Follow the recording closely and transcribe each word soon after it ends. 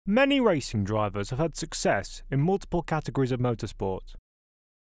Many racing drivers have had success in multiple categories of motorsport.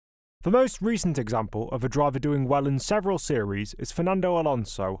 The most recent example of a driver doing well in several series is Fernando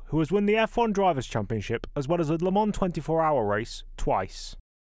Alonso, who has won the F1 Drivers' Championship as well as a Le Mans 24-hour race twice.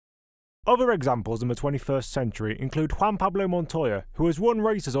 Other examples in the 21st century include Juan Pablo Montoya, who has won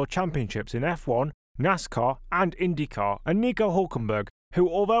races or championships in F1, NASCAR and IndyCar, and Nico Hülkenberg, who,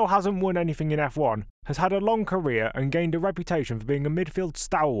 although hasn't won anything in F1, has had a long career and gained a reputation for being a midfield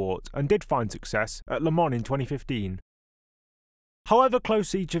stalwart and did find success at Le Mans in 2015. However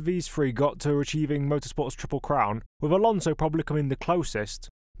close each of these three got to achieving motorsport's Triple Crown, with Alonso probably coming the closest,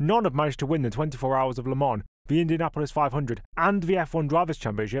 none have managed to win the 24 Hours of Le Mans, the Indianapolis 500 and the F1 Drivers'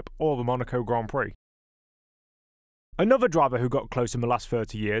 Championship or the Monaco Grand Prix. Another driver who got close in the last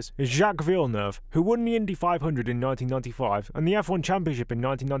 30 years is Jacques Villeneuve, who won the Indy 500 in 1995 and the F1 Championship in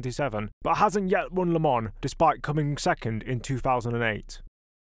 1997, but hasn't yet won Le Mans despite coming second in 2008.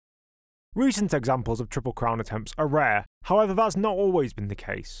 Recent examples of Triple Crown attempts are rare, however that's not always been the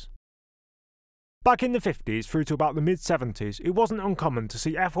case. Back in the 50s through to about the mid-70s, it wasn't uncommon to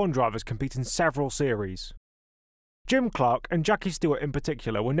see F1 drivers compete in several series. Jim Clark and Jackie Stewart in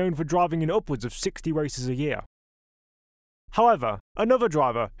particular were known for driving in upwards of 60 races a year. However, another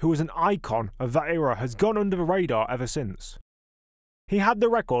driver who was an icon of that era has gone under the radar ever since. He had the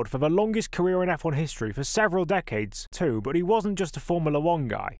record for the longest career in F1 history for several decades too, but he wasn't just a Formula 1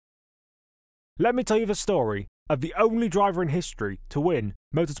 guy. Let me tell you the story of the only driver in history to win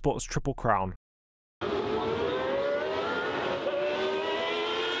motorsport's Triple Crown.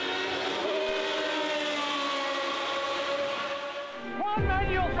 Juan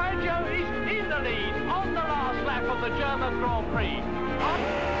Manuel Fangio is in the lead on the last lap of the German Grand Prix.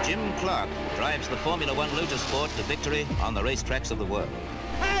 Jim Clark drives the Formula 1 Motorsport to victory on the racetracks of the world.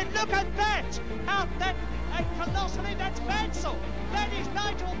 And look at that! Out that, colossally, that's Mansell! That is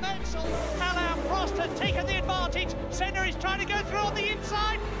Nigel Mansell! Alain Prost has taken the advantage. Senna is trying to go through on the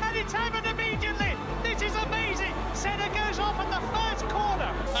inside, and it's happened immediately! This is amazing! Senna goes off at the first corner!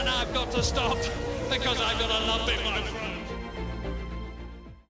 And I've got to stop, because I've got a lump in my throat.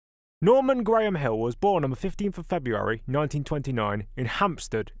 Norman Graham Hill was born on the 15th of February 1929 in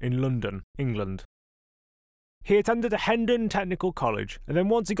Hampstead in London, England. He attended Hendon Technical College, and then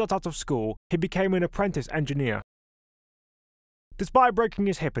once he got out of school, he became an apprentice engineer. Despite breaking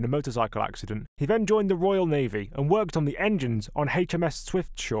his hip in a motorcycle accident, he then joined the Royal Navy and worked on the engines on HMS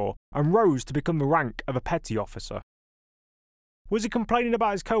Swiftsure and rose to become the rank of a petty officer. Was he complaining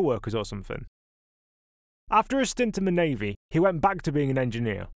about his co-workers or something? After a stint in the Navy, he went back to being an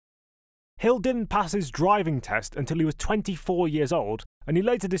engineer. Hill didn't pass his driving test until he was 24 years old, and he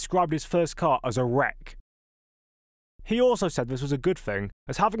later described his first car as a wreck. He also said this was a good thing,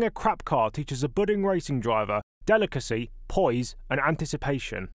 as having a crap car teaches a budding racing driver delicacy, poise, and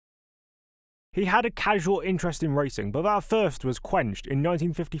anticipation. He had a casual interest in racing, but that first was quenched in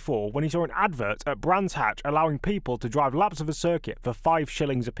 1954 when he saw an advert at Brands Hatch allowing people to drive laps of a circuit for 5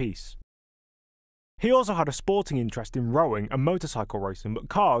 shillings apiece. He also had a sporting interest in rowing and motorcycle racing, but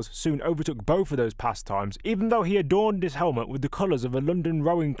cars soon overtook both of those pastimes, even though he adorned his helmet with the colours of the London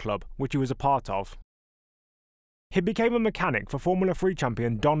Rowing Club, which he was a part of. He became a mechanic for Formula 3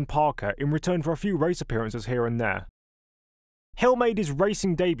 champion Don Parker in return for a few race appearances here and there. Hill made his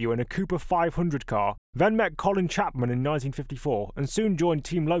racing debut in a Cooper 500 car, then met Colin Chapman in 1954 and soon joined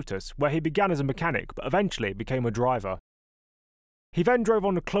Team Lotus, where he began as a mechanic but eventually became a driver. He then drove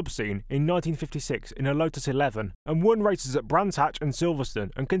on the club scene in 1956 in a Lotus 11 and won races at Brands Hatch and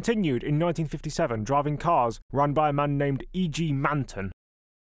Silverstone, and continued in 1957 driving cars run by a man named E.G. Manton.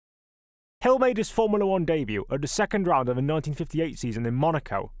 Hill made his Formula 1 debut at the second round of the 1958 season in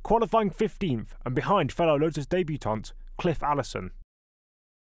Monaco, qualifying 15th and behind fellow Lotus debutant Cliff Allison.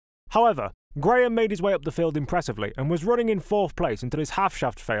 However, Graham made his way up the field impressively and was running in 4th place until his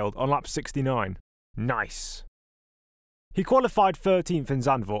half-shaft failed on lap 69. Nice. He qualified 13th in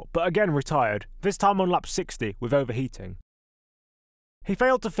Zandvoort, but again retired, this time on lap 60 with overheating. He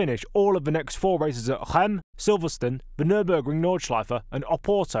failed to finish all of the next 4 races at Rem, Silverstone, the Nürburgring Nordschleife and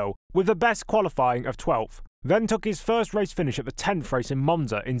Oporto, with the best qualifying of 12th, then took his first race finish at the 10th race in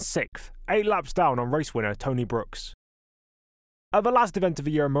Monza in 6th, 8 laps down on race winner Tony Brooks. At the last event of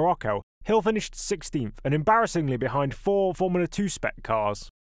the year in Morocco, Hill finished 16th and embarrassingly behind 4 Formula 2 spec cars.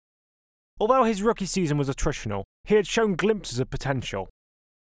 Although his rookie season was attritional, he had shown glimpses of potential.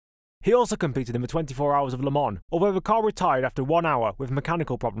 He also competed in the 24 Hours of Le Mans, although the car retired after 1 hour with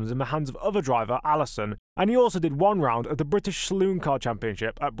mechanical problems in the hands of other driver Allison, and he also did 1 round of the British Saloon Car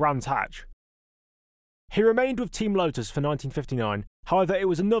Championship at Brands Hatch. He remained with Team Lotus for 1959, however it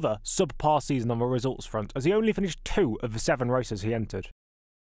was another subpar season on the results front, as he only finished 2 of the 7 races he entered.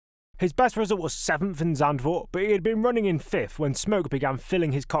 His best result was 7th in Zandvoort, but he had been running in 5th when smoke began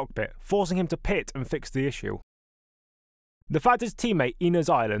filling his cockpit, forcing him to pit and fix the issue. The fact his teammate Ines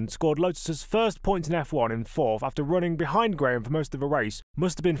Ireland scored Lotus's first points in F1 in 4th after running behind Graham for most of the race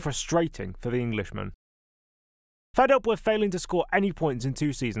must have been frustrating for the Englishman. Fed up with failing to score any points in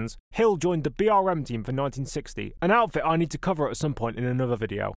 2 seasons, Hill joined the BRM team for 1960, an outfit I need to cover at some point in another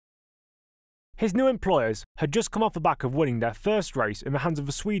video. His new employers had just come off the back of winning their first race in the hands of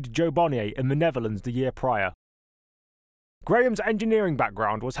the Swede Joe Bonnier in the Netherlands the year prior. Graham's engineering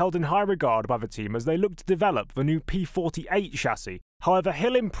background was held in high regard by the team as they looked to develop the new P48 chassis. However,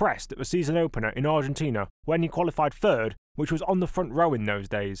 Hill impressed at the season opener in Argentina when he qualified 3rd, which was on the front row in those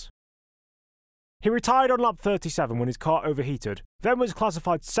days. He retired on lap 37 when his car overheated, then was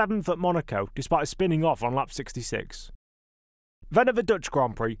classified 7th at Monaco despite spinning off on lap 66. Then at the Dutch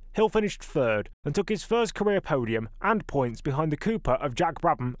Grand Prix, Hill finished 3rd and took his first career podium and points behind the Cooper of Jack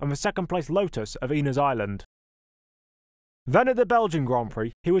Brabham and the 2nd place Lotus of Ines Ireland. Then at the Belgian Grand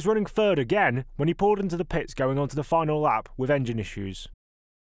Prix, he was running 3rd again when he pulled into the pits going on to the final lap with engine issues.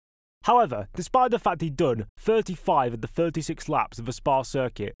 However, despite the fact he'd done 35 of the 36 laps of the Spa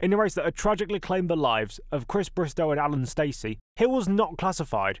circuit in a race that had tragically claimed the lives of Chris Bristow and Alan Stacey, Hill was not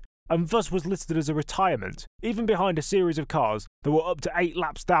classified and thus was listed as a retirement, even behind a series of cars that were up to 8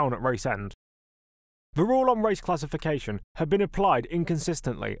 laps down at race end. The rule on race classification had been applied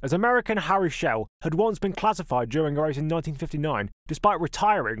inconsistently, as American Harry Schell had once been classified during a race in 1959, despite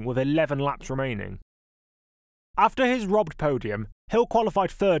retiring with 11 laps remaining. After his robbed podium, Hill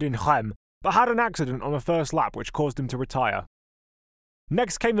qualified 3rd in Rem, but had an accident on the first lap which caused him to retire.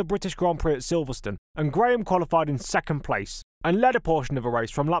 Next came the British Grand Prix at Silverstone, and Graham qualified in 2nd place, and led a portion of the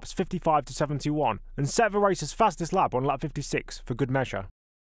race from laps 55 to 71, and set the race's fastest lap on lap 56 for good measure.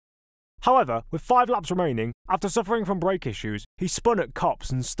 However, with 5 laps remaining, after suffering from brake issues, he spun at Copse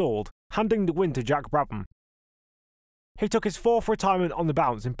and stalled, handing the win to Jack Brabham. He took his 4th retirement on the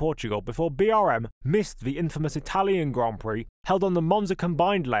bounce in Portugal before BRM missed the infamous Italian Grand Prix held on the Monza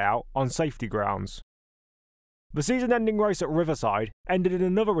combined layout on safety grounds. The season-ending race at Riverside ended in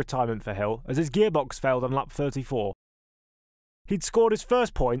another retirement for Hill as his gearbox failed on lap 34. He'd scored his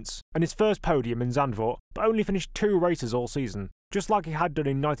first points and his first podium in Zandvoort, but only finished 2 races all season, just like he had done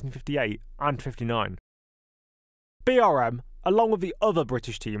in 1958 and 59. BRM, along with the other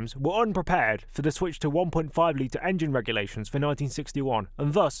British teams, were unprepared for the switch to 1.5 litre engine regulations for 1961,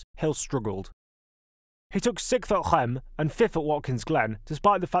 and thus Hill struggled. He took 6th at Rem and 5th at Watkins Glen,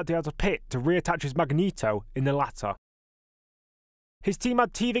 despite the fact he had to pit to reattach his magneto in the latter. His team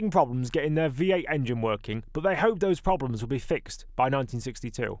had teething problems getting their V8 engine working, but they hoped those problems would be fixed by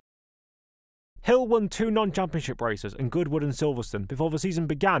 1962. Hill won 2 non-championship races in Goodwood and Silverstone before the season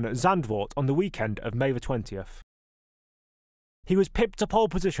began at Zandvoort on the weekend of May the 20th. He was pipped to pole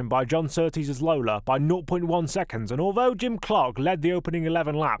position by John Surtees's Lola by 0.1 seconds, and although Jim Clark led the opening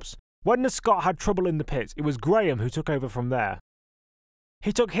 11 laps, when the Scot had trouble in the pits, it was Graham who took over from there.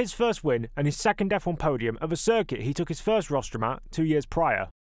 He took his first win and his 2nd F1 podium at the circuit he took his first rostrum at 2 years prior.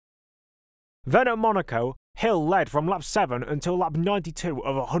 Then at Monaco, Hill led from lap 7 until lap 92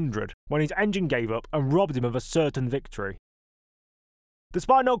 of 100 when his engine gave up and robbed him of a certain victory.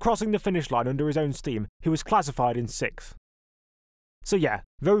 Despite not crossing the finish line under his own steam, he was classified in 6th. So yeah,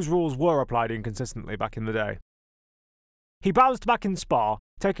 those rules were applied inconsistently back in the day. He bounced back in Spa,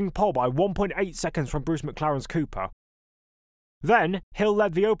 taking pole by 1.8 seconds from Bruce McLaren's Cooper. Then, Hill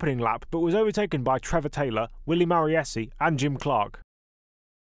led the opening lap but was overtaken by Trevor Taylor, Willie Mariesi and Jim Clark.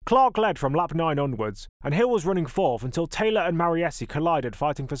 Clark led from lap 9 onwards, and Hill was running 4th until Taylor and Mariesi collided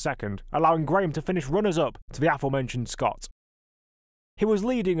fighting for 2nd, allowing Graham to finish runners-up to the aforementioned Scot. He was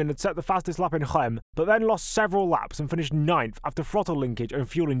leading and had set the fastest lap in Rem, but then lost several laps and finished 9th after throttle linkage and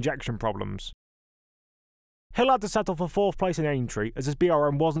fuel injection problems. Hill had to settle for 4th place in Aintree as his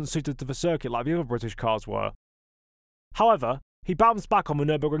BRM wasn't suited to the circuit like the other British cars were. However, he bounced back on the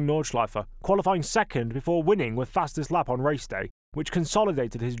Nürburgring Nordschleife, qualifying 2nd before winning with fastest lap on race day, which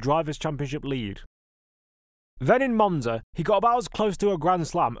consolidated his Drivers' Championship lead. Then in Monza, he got about as close to a Grand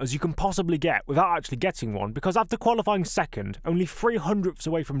Slam as you can possibly get without actually getting one, because after qualifying 2nd, only 300ths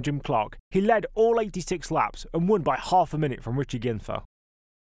away from Jim Clark, he led all 86 laps and won by half a minute from Richie Ginther.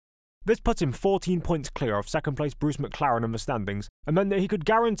 This put him 14 points clear of 2nd place Bruce McLaren in the standings, and meant that he could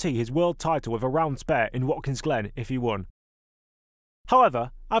guarantee his world title with a round spare in Watkins Glen if he won.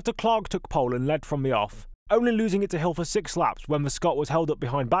 However, after Clark took pole and led from the off, only losing it to Hill for 6 laps when the Scot was held up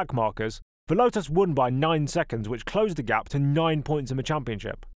behind back markers, the Lotus won by 9 seconds, which closed the gap to 9 points in the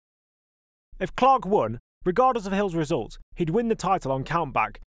championship. If Clark won, regardless of Hill's results, he'd win the title on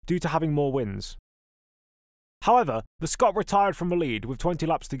countback due to having more wins. However, the Scot retired from the lead with 20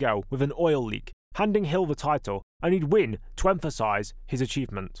 laps to go with an oil leak, handing Hill the title, and he'd win to emphasise his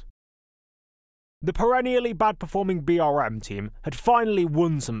achievement. The perennially bad-performing BRM team had finally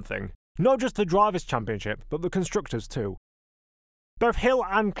won something, not just the Drivers' Championship, but the Constructors too. Both Hill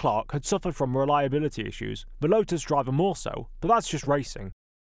and Clark had suffered from reliability issues, the Lotus driver more so, but that's just racing.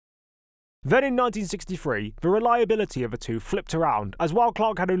 Then in 1963, the reliability of the two flipped around, as while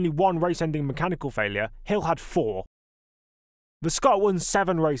Clark had only one race-ending mechanical failure, Hill had 4. The Scot won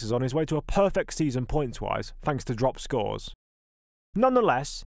 7 races on his way to a perfect season points-wise, thanks to drop scores.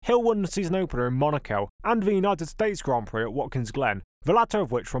 Nonetheless, Hill won the season opener in Monaco and the United States Grand Prix at Watkins Glen, the latter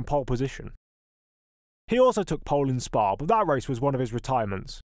of which from pole position. He also took pole in Spa, but that race was one of his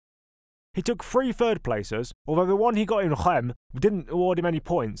retirements. He took 3 third places, although the one he got in Rem didn't award him any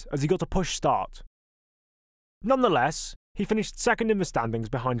points as he got a push start. Nonetheless, he finished second in the standings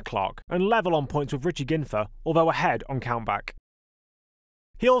behind Clark and level on points with Richie Ginther, although ahead on countback.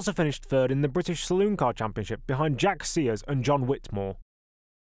 He also finished third in the British Saloon Car Championship behind Jack Sears and John Whitmore.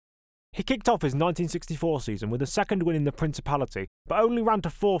 He kicked off his 1964 season with a second win in the Principality, but only ran to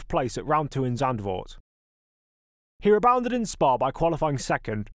 4th place at round 2 in Zandvoort. He rebounded in Spa by qualifying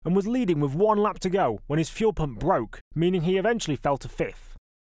second and was leading with 1 lap to go when his fuel pump broke, meaning he eventually fell to 5th.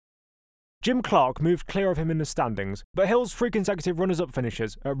 Jim Clark moved clear of him in the standings, but Hill's 3 consecutive runners-up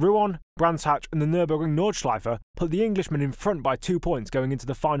finishes at Rouen, Brands Hatch and the Nürburgring Nordschleife put the Englishman in front by 2 points going into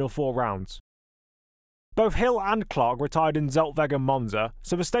the final 4 rounds. Both Hill and Clark retired in Zeltweg and Monza,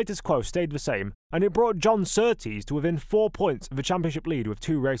 so the status quo stayed the same, and it brought John Surtees to within 4 points of the championship lead with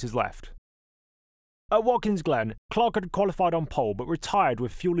 2 races left. At Watkins Glen, Clark had qualified on pole but retired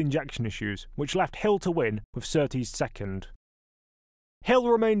with fuel injection issues, which left Hill to win with Surtees second. Hill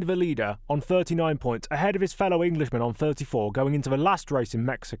remained the leader on 39 points ahead of his fellow Englishman on 34 going into the last race in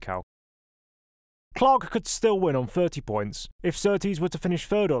Mexico. Clark could still win on 30 points if Surtees were to finish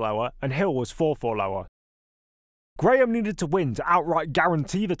 3rd or lower and Hill was 4th or lower. Graham needed to win to outright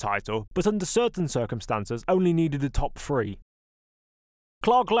guarantee the title, but under certain circumstances only needed the top 3.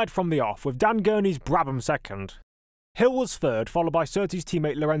 Clark led from the off, with Dan Gurney's Brabham second. Hill was 3rd, followed by Surtees'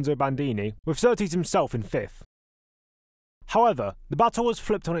 teammate Lorenzo Bandini, with Surtees himself in 5th. However, the battle was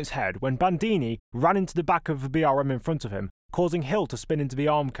flipped on its head when Bandini ran into the back of the BRM in front of him, causing Hill to spin into the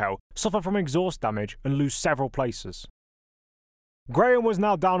Armco, suffer from exhaust damage and lose several places. Graham was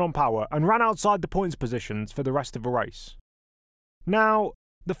now down on power and ran outside the points positions for the rest of the race. Now,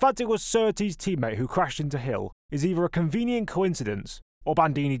 the fact it was Surtees' teammate who crashed into Hill is either a convenient coincidence or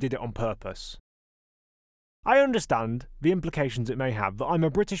Bandini did it on purpose. I understand the implications it may have that I'm a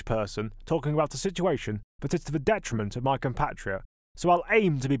British person talking about a situation that is to the detriment of my compatriot, so I'll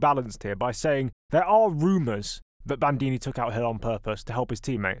aim to be balanced here by saying there are rumours that Bandini took out Hill on purpose to help his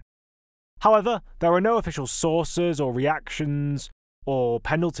teammate. However, there are no official sources or reactions or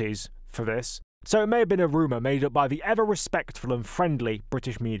penalties for this, so it may have been a rumour made up by the ever-respectful and friendly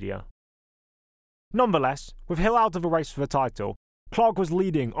British media. Nonetheless, with Hill out of the race for the title, Clark was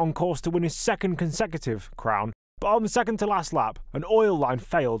leading on course to win his 2nd consecutive crown, but on the second to last lap, an oil line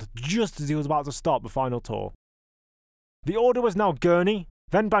failed just as he was about to start the final tour. The order was now Gurney,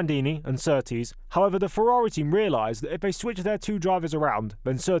 then Bandini and Surtees. However, the Ferrari team realised that if they switched their 2 drivers around,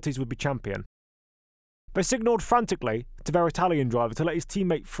 then Surtees would be champion. They signalled frantically to their Italian driver to let his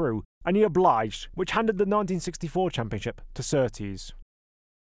teammate through, and he obliged, which handed the 1964 championship to Surtees.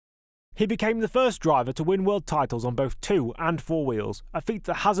 He became the first driver to win world titles on both 2 and 4 wheels, a feat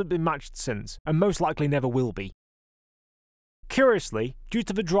that hasn't been matched since, and most likely never will be. Curiously, due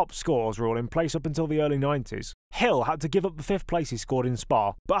to the drop scores rule in place up until the early 90s, Hill had to give up the 5th place he scored in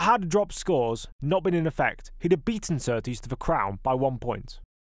Spa, but had drop scores not been in effect, he'd have beaten Surtees to the crown by 1 point.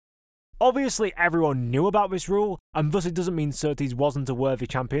 Obviously everyone knew about this rule, and thus it doesn't mean Surtees wasn't a worthy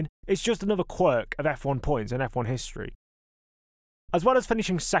champion, it's just another quirk of F1 points and F1 history. As well as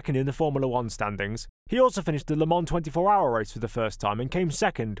finishing 2nd in the Formula 1 standings, he also finished the Le Mans 24-hour race for the first time and came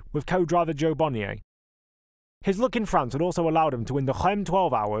 2nd with co-driver Joe Bonnier. His luck in France had also allowed him to win the Rem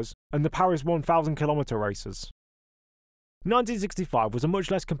 12 hours and the Paris 1,000-kilometre races. 1965 was a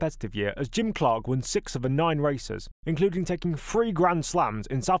much less competitive year as Jim Clark won 6 of the 9 races, including taking 3 Grand Slams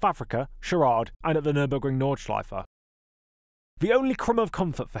in South Africa, Charade and at the Nürburgring Nordschleife. The only crumb of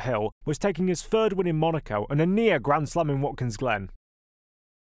comfort for Hill was taking his 3rd win in Monaco and a near Grand Slam in Watkins Glen.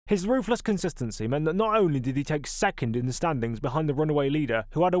 His ruthless consistency meant that not only did he take 2nd in the standings behind the runaway leader,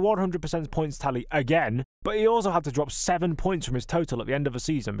 who had a 100% points tally again, but he also had to drop 7 points from his total at the end of the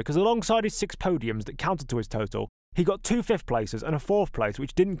season because alongside his 6 podiums that counted to his total, he got 2 5th places and a 4th place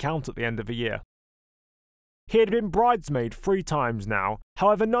which didn't count at the end of the year. He had been bridesmaid 3 times now,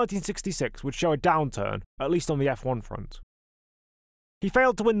 however 1966 would show a downturn, at least on the F1 front. He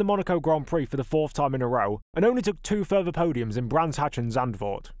failed to win the Monaco Grand Prix for the 4th time in a row, and only took 2 further podiums in Brands Hatch and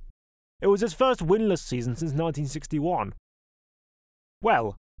Zandvoort. It was his first winless season since 1961.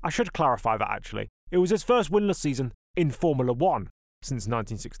 Well, I should clarify that actually. It was his first winless season in Formula 1 since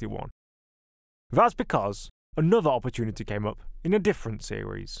 1961. That's because another opportunity came up in a different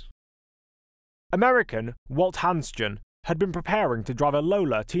series. American Walt Hansgen had been preparing to drive a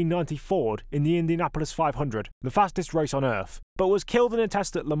Lola T90 Ford in the Indianapolis 500, the fastest race on Earth, but was killed in a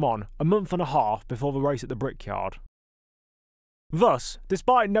test at Le Mans a month and a half before the race at the Brickyard. Thus,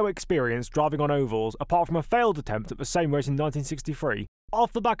 despite no experience driving on ovals apart from a failed attempt at the same race in 1963,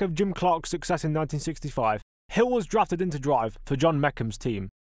 off the back of Jim Clark's success in 1965, Hill was drafted in to drive for John Meckham's team.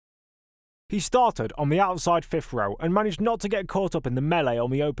 He started on the outside 5th row and managed not to get caught up in the melee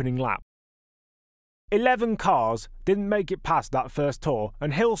on the opening lap. 11 cars didn't make it past that first tour,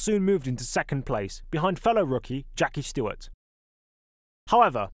 and Hill soon moved into 2nd place, behind fellow rookie Jackie Stewart.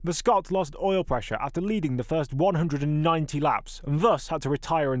 However, the Scot lost oil pressure after leading the first 190 laps, and thus had to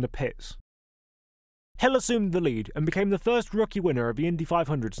retire in the pits. Hill assumed the lead and became the first rookie winner of the Indy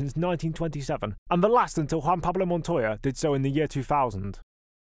 500 since 1927, and the last until Juan Pablo Montoya did so in the year 2000.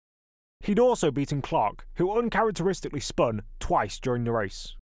 He'd also beaten Clark, who uncharacteristically spun twice during the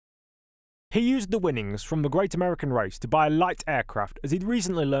race. He used the winnings from the Great American Race to buy a light aircraft as he'd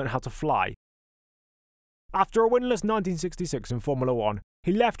recently learned how to fly. After a winless 1966 in Formula 1,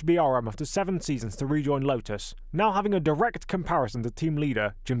 he left BRM after 7 seasons to rejoin Lotus, now having a direct comparison to team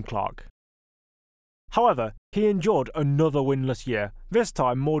leader Jim Clark. However, he endured another winless year, this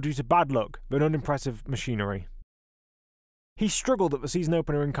time more due to bad luck than unimpressive machinery. He struggled at the season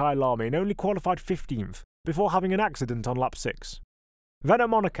opener in Kyalami and only qualified 15th, before having an accident on lap 6. Then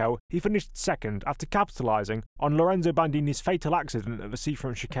at Monaco, he finished 2nd after capitalising on Lorenzo Bandini's fatal accident at the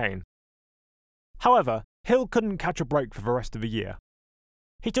seafront chicane. However, Hill couldn't catch a break for the rest of the year.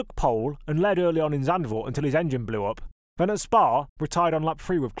 He took pole and led early on in Zandvoort until his engine blew up, then at Spa retired on lap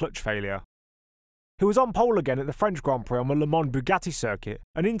 3 with clutch failure. He was on pole again at the French Grand Prix on the Le Mans Bugatti circuit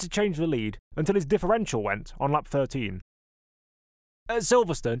and interchanged the lead until his differential went on lap 13. At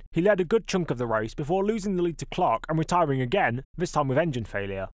Silverstone, he led a good chunk of the race before losing the lead to Clark and retiring again, this time with engine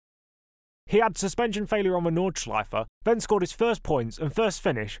failure. He had suspension failure on the Nordschleife, then scored his first points and first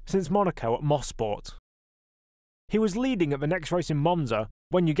finish since Monaco at Motorsport. He was leading at the next race in Monza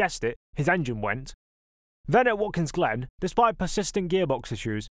when, you guessed it, his engine went. Then at Watkins Glen, despite persistent gearbox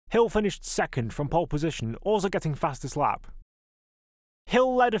issues, Hill finished 2nd from pole position, also getting fastest lap.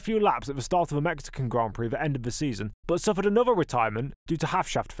 Hill led a few laps at the start of the Mexican Grand Prix that ended the season, but suffered another retirement due to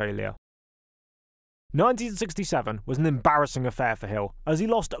half-shaft failure. 1967 was an embarrassing affair for Hill, as he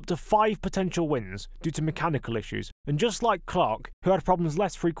lost up to 5 potential wins due to mechanical issues, and just like Clark, who had problems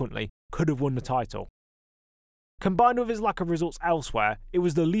less frequently, could have won the title. Combined with his lack of results elsewhere, it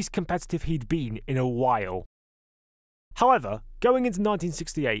was the least competitive he'd been in a while. However, going into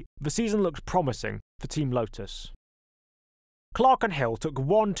 1968, the season looked promising for Team Lotus. Clark and Hill took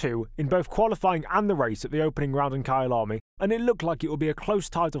 1-2 in both qualifying and the race at the opening round in Kyalami, and it looked like it would be a close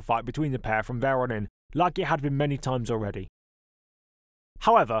title fight between the pair from there on in, like it had been many times already.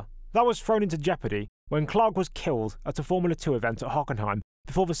 However, that was thrown into jeopardy when Clark was killed at a Formula 2 event at Hockenheim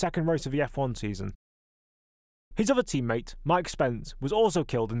before the second race of the F1 season. His other teammate, Mike Spence, was also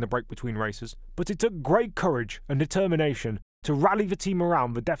killed in the break between races, but it took great courage and determination to rally the team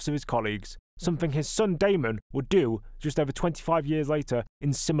around the deaths of his colleagues, something his son Damon would do just over 25 years later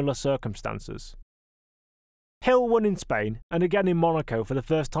in similar circumstances. Hill won in Spain and again in Monaco for the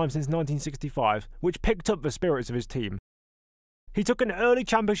first time since 1965, which picked up the spirits of his team. He took an early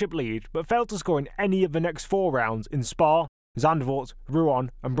championship lead but failed to score in any of the next 4 rounds in Spa, Zandvoort,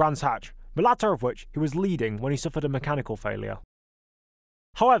 Rouen and Brands Hatch, the latter of which he was leading when he suffered a mechanical failure.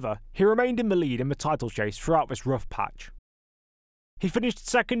 However, he remained in the lead in the title chase throughout this rough patch. He finished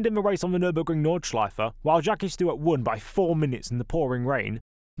 2nd in the race on the Nürburgring Nordschleife, while Jackie Stewart won by 4 minutes in the pouring rain,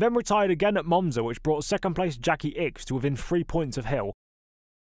 then retired again at Monza, which brought 2nd place Jackie Ickx to within 3 points of Hill.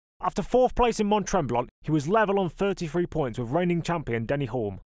 After 4th place in Mont Tremblant, he was level on 33 points with reigning champion Denny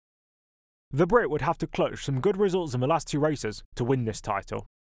Hulme. The Brit would have to clutch some good results in the last 2 races to win this title.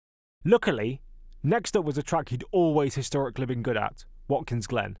 Luckily, next up was a track he'd always historically been good at, Watkins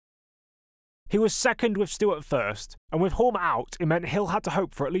Glen. He was 2nd with Stewart first, and with Hulme out, it meant Hill had to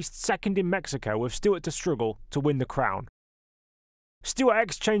hope for at least 2nd in Mexico with Stewart to struggle to win the crown. Stewart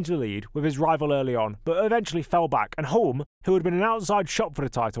exchanged the lead with his rival early on, but eventually fell back, and Hulme, who had been an outside shot for the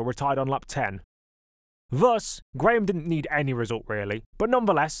title, retired on lap 10. Thus, Graham didn't need any result really, but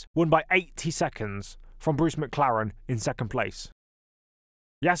nonetheless won by 80 seconds, from Bruce McLaren in second place.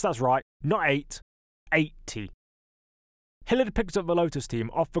 Yes, that's right, not 8, 80. Hill had picked up the Lotus team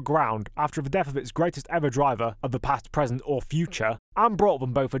off the ground after the death of its greatest ever driver of the past, present or future, and brought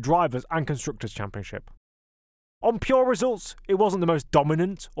them both a Drivers' and Constructors' Championship. On pure results, it wasn't the most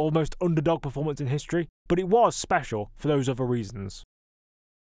dominant or most underdog performance in history, but it was special for those other reasons.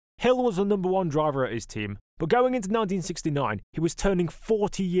 Hill was the number 1 driver at his team, but going into 1969, he was turning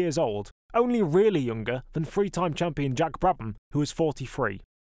 40 years old, only really younger than 3-time champion Jack Brabham, who was 43.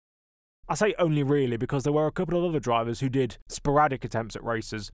 I say only really because there were a couple of other drivers who did sporadic attempts at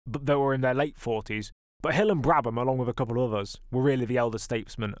races, but they were in their late 40s, but Hill and Brabham, along with a couple of others, were really the elder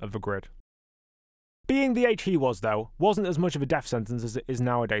statesmen of the grid. Being the age he was, though, wasn't as much of a death sentence as it is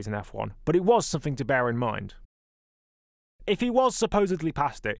nowadays in F1, but it was something to bear in mind. If he was supposedly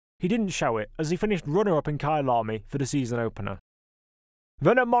past it, he didn't show it, as he finished runner-up in Kyalami for the season opener.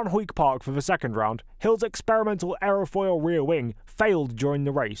 Then at Monhoek Park for the second round, Hill's experimental aerofoil rear wing failed during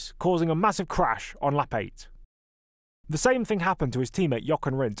the race, causing a massive crash on lap 8. The same thing happened to his teammate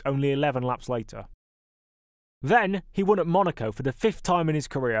Jochen Rindt only 11 laps later. Then, he won at Monaco for the 5th time in his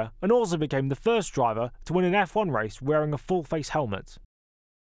career, and also became the first driver to win an F1 race wearing a full-face helmet.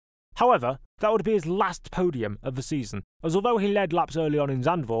 However, that would be his last podium of the season, as although he led laps early on in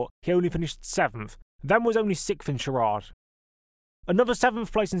Zandvoort, he only finished 7th, then was only 6th in Sherrard. Another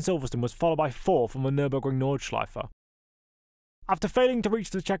 7th place in Silverstone was followed by 4th on the Nürburgring Nordschleife. After failing to reach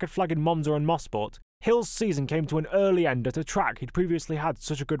the checkered flag in Monza and Motorsport, Hill's season came to an early end at a track he'd previously had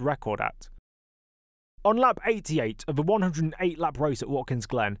such a good record at. On lap 88 of the 108-lap race at Watkins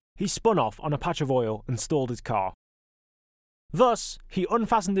Glen, he spun off on a patch of oil and stalled his car. Thus, he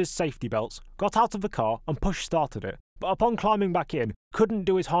unfastened his safety belts, got out of the car and push-started it, but upon climbing back in, couldn't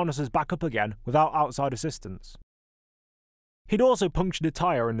do his harnesses back up again without outside assistance. He'd also punctured a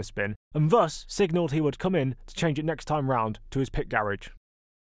tyre in the spin, and thus signalled he would come in to change it next time round to his pit garage.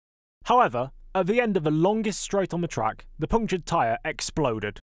 However, at the end of the longest straight on the track, the punctured tyre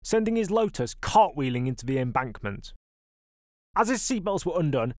exploded, sending his Lotus cartwheeling into the embankment. As his seatbelts were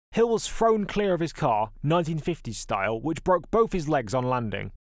undone, Hill was thrown clear of his car, 1950s style, which broke both his legs on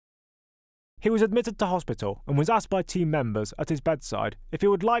landing. He was admitted to hospital and was asked by team members at his bedside if he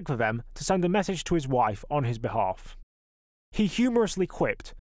would like for them to send a message to his wife on his behalf. He humorously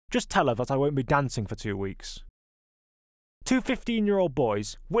quipped, "Just tell her that I won't be dancing for 2 weeks." 2 15-year-old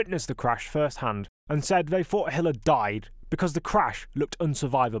boys witnessed the crash firsthand and said they thought Hill had died because the crash looked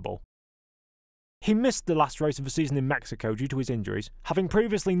unsurvivable. He missed the last race of the season in Mexico due to his injuries, having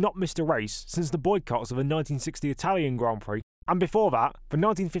previously not missed a race since the boycotts of the 1960 Italian Grand Prix, and before that, the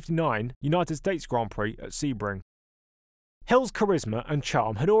 1959 United States Grand Prix at Sebring. Hill's charisma and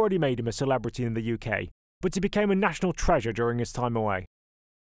charm had already made him a celebrity in the UK, but he became a national treasure during his time away.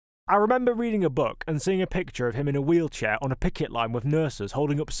 I remember reading a book and seeing a picture of him in a wheelchair on a picket line with nurses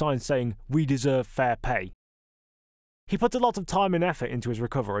holding up signs saying, "We deserve fair pay." He put a lot of time and effort into his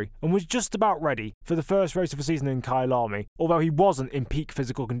recovery and was just about ready for the first race of the season in Kyalami, although he wasn't in peak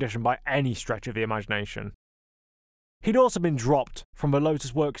physical condition by any stretch of the imagination. He'd also been dropped from the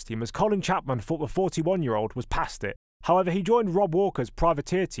Lotus Works team as Colin Chapman thought the 41-year-old was past it. However, he joined Rob Walker's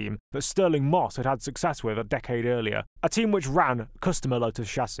privateer team that Stirling Moss had had success with a decade earlier, a team which ran customer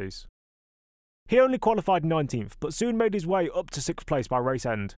Lotus chassis. He only qualified 19th, but soon made his way up to 6th place by race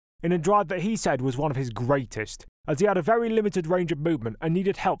end, in a drive that he said was one of his greatest, as he had a very limited range of movement and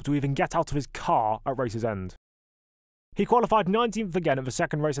needed help to even get out of his car at race's end. He qualified 19th again at the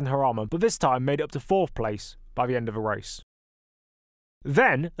second race in Jarama, but this time made it up to 4th place by the end of the race.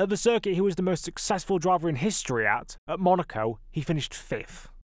 Then, at the circuit he was the most successful driver in history at Monaco, he finished 5th.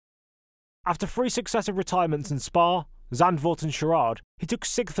 After 3 successive retirements in Spa, Zandvoort and Sherrard, he took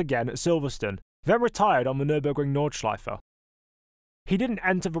 6th again at Silverstone, then retired on the Nürburgring Nordschleife. He didn't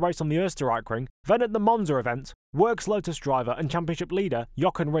enter the race on the Österreichring, then at the Monza event, Works Lotus driver and championship leader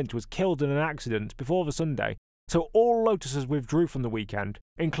Jochen Rindt was killed in an accident before the Sunday, so all Lotuses withdrew from the weekend,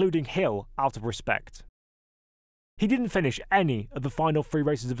 including Hill out of respect. He didn't finish any of the final 3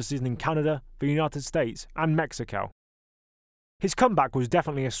 races of the season in Canada, the United States and Mexico. His comeback was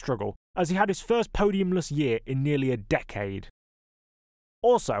definitely a struggle, as he had his first podiumless year in nearly a decade.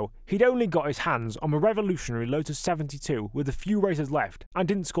 Also, he'd only got his hands on the revolutionary Lotus 72 with a few races left and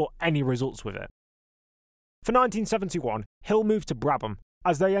didn't score any results with it. For 1971, Hill moved to Brabham,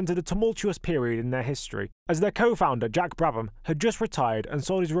 as they entered a tumultuous period in their history, as their co-founder Jack Brabham had just retired and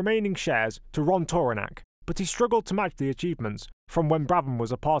sold his remaining shares to Ron Toranak, but he struggled to match the achievements from when Brabham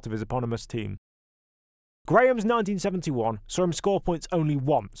was a part of his eponymous team. Graham's 1971 saw him score points only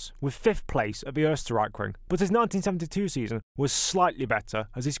once, with 5th place at the Österreichring, but his 1972 season was slightly better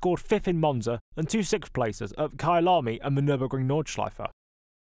as he scored 5th in Monza and 2 6th places at Kyalami and the Nürburgring Nordschleife.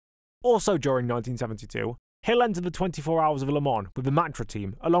 Also during 1972, Hill entered the 24 Hours of Le Mans with the Matra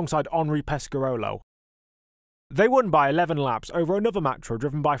team alongside Henri Pescarolo. They won by 11 laps over another Matra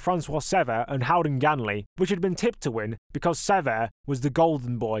driven by Francois Sever and Howden Ganley, which had been tipped to win because Sever was the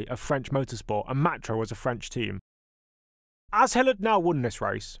golden boy of French motorsport and Matra was a French team. As Hill had now won this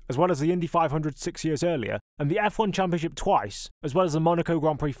race, as well as the Indy 500 6 years earlier, and the F1 Championship twice, as well as the Monaco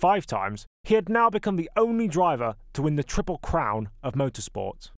Grand Prix 5 times, he had now become the only driver to win the Triple Crown of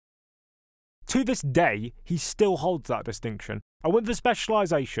motorsport. To this day, he still holds that distinction, and with the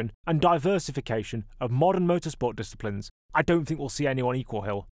specialisation and diversification of modern motorsport disciplines, I don't think we'll see anyone equal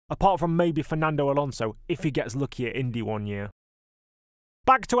Hill, apart from maybe Fernando Alonso if he gets lucky at Indy one year.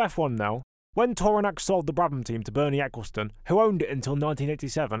 Back to F1 though. When Toranak sold the Brabham team to Bernie Eccleston, who owned it until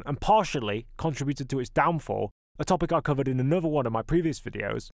 1987 and partially contributed to its downfall, a topic I covered in another one of my previous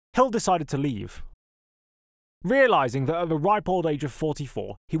videos, Hill decided to leave. Realising that at the ripe old age of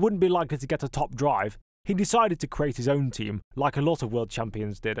 44, he wouldn't be likely to get a top drive, he decided to create his own team, like a lot of world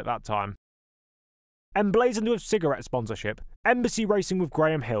champions did at that time. Emblazoned with cigarette sponsorship, Embassy Racing with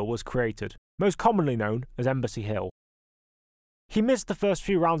Graham Hill was created, most commonly known as Embassy Hill. He missed the first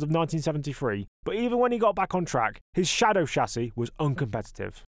few rounds of 1973, but even when he got back on track, his shadow chassis was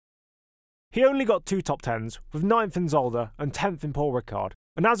uncompetitive. He only got 2 top 10s, with 9th in Zolder and 10th in Paul Ricard,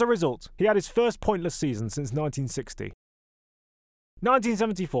 and as a result, he had his first pointless season since 1960.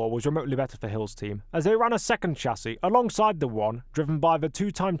 1974 was remotely better for Hill's team, as they ran a second chassis alongside the one driven by the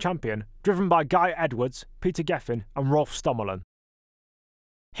 2-time champion, driven by Guy Edwards, Peter Geffen and Rolf Stommelen.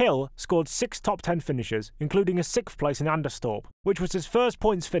 Hill scored 6 top 10 finishes, including a 6th place in Anderstorp, which was his first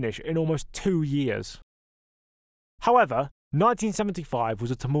points finish in almost 2 years. However, 1975 was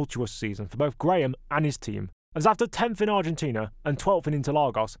a tumultuous season for both Graham and his team, as after 10th in Argentina and 12th in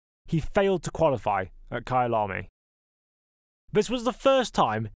Interlagos, he failed to qualify at Kyalami. This was the first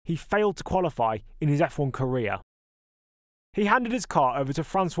time he failed to qualify in his F1 career. He handed his car over to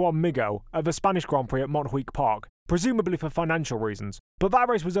Francois Migaud at the Spanish Grand Prix at Montjuic Park, presumably for financial reasons, but that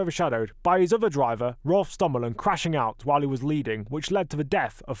race was overshadowed by his other driver, Rolf Stommelen, crashing out while he was leading, which led to the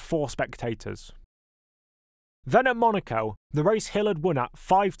death of 4 spectators. Then at Monaco, the race Hill had won at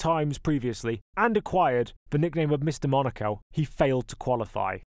 5 times previously and acquired the nickname of Mr. Monaco, he failed to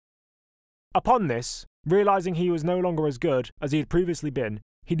qualify. Upon this, realising he was no longer as good as he had previously been,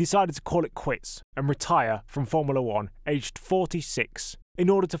 he decided to call it quits and retire from Formula 1, aged 46, in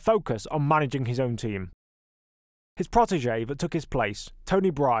order to focus on managing his own team. His protégé that took his place,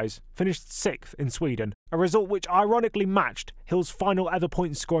 Tony Bryce, finished 6th in Sweden, a result which ironically matched Hill's final ever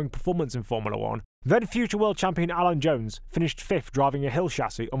point-scoring performance in Formula 1. Then future world champion Alan Jones finished 5th driving a Hill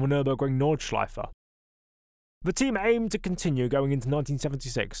chassis on the Nürburgring Nordschleife. The team aimed to continue going into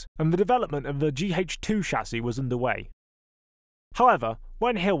 1976, and the development of the GH2 chassis was underway. However,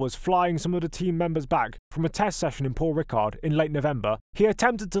 when Hill was flying some of the team members back from a test session in Paul Ricard in late November, he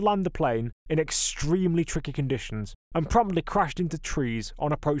attempted to land the plane in extremely tricky conditions and promptly crashed into trees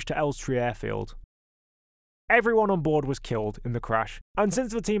on approach to Elstree Airfield. Everyone on board was killed in the crash, and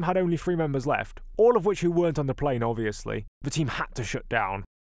since the team had only 3 members left, all of which who weren't on the plane obviously, the team had to shut down.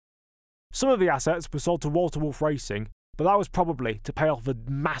 Some of the assets were sold to Walter Wolf Racing, but that was probably to pay off the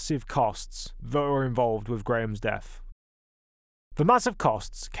massive costs that were involved with Graham's death. The massive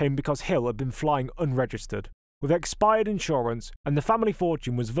costs came because Hill had been flying unregistered, with expired insurance, and the family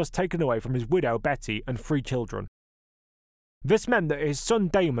fortune was thus taken away from his widow Betty and 3 children. This meant that his son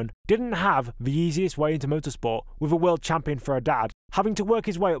Damon didn't have the easiest way into motorsport with a world champion for a dad, having to work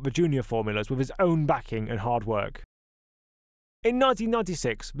his way up the junior formulas with his own backing and hard work. In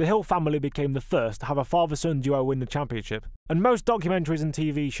 1996, the Hill family became the first to have a father-son duo win the championship, and most documentaries and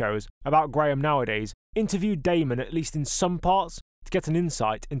TV shows about Graham nowadays interviewed Damon at least in some parts to get an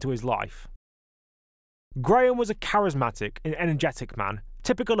insight into his life. Graham was a charismatic and energetic man,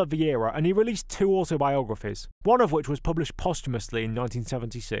 typical of the era, and he released 2 autobiographies, one of which was published posthumously in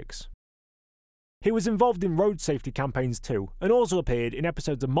 1976. He was involved in road safety campaigns too, and also appeared in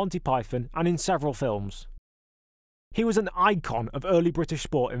episodes of Monty Python and in several films. He was an icon of early British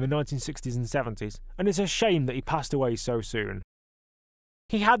sport in the 1960s and 70s, and it's a shame that he passed away so soon.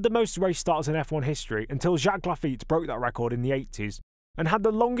 He had the most race starts in F1 history until Jacques Laffite broke that record in the 80s, and had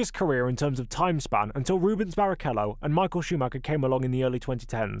the longest career in terms of time span until Rubens Barrichello and Michael Schumacher came along in the early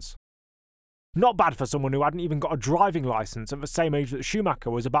 2010s. Not bad for someone who hadn't even got a driving licence at the same age that Schumacher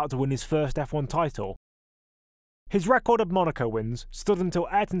was about to win his first F1 title. His record of Monaco wins stood until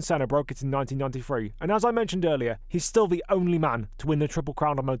Ayrton Senna broke it in 1993, and as I mentioned earlier, he's still the only man to win the Triple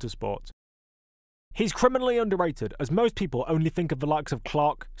Crown of motorsport. He's criminally underrated, as most people only think of the likes of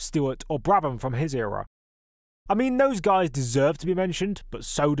Clark, Stewart or Brabham from his era. I mean, those guys deserve to be mentioned, but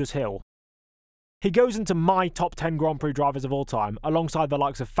so does Hill. He goes into my top 10 Grand Prix drivers of all time, alongside the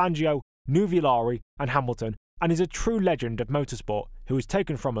likes of Fangio, Nuvolari and Hamilton, and is a true legend of motorsport who was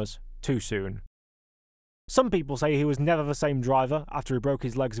taken from us too soon. Some people say he was never the same driver after he broke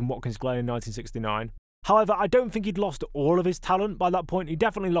his legs in Watkins Glen in 1969. However, I don't think he'd lost all of his talent by that point. He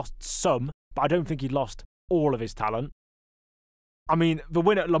definitely lost some, but I don't think he'd lost all of his talent. I mean, the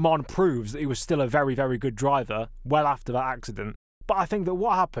win at Le Mans proves that he was still a very, very good driver well after that accident, but I think that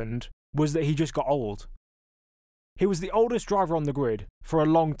what happened was that he just got old. He was the oldest driver on the grid for a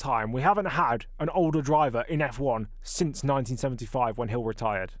long time. We haven't had an older driver in F1 since 1975 when Hill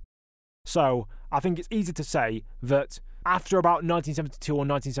retired. So, I think it's easy to say that after about 1972 or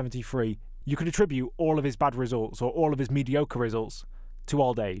 1973, you could attribute all of his bad results or all of his mediocre results to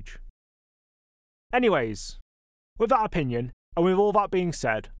old age. Anyways, with that opinion, and with all that being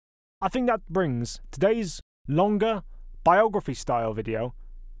said, I think that brings today's longer biography-style video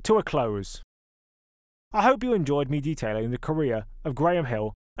to a close. I hope you enjoyed me detailing the career of Graham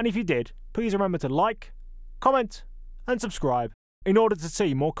Hill, and if you did, please remember to like, comment, and subscribe in order to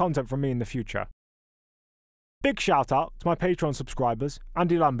see more content from me in the future. Big shout out to my Patreon subscribers,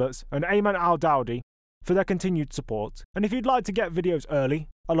 Andy Lamberts and Ayman Al Dowdy, for their continued support, and if you'd like to get videos early,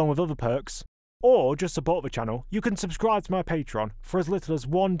 along with other perks, or just support the channel, you can subscribe to my Patreon for as little as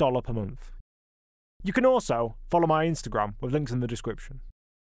 $1 per month. You can also follow my Instagram with links in the description.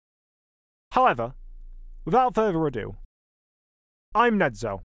 However, without further ado, I'm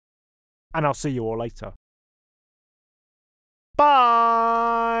Nedzo, and I'll see you all later.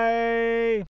 Bye!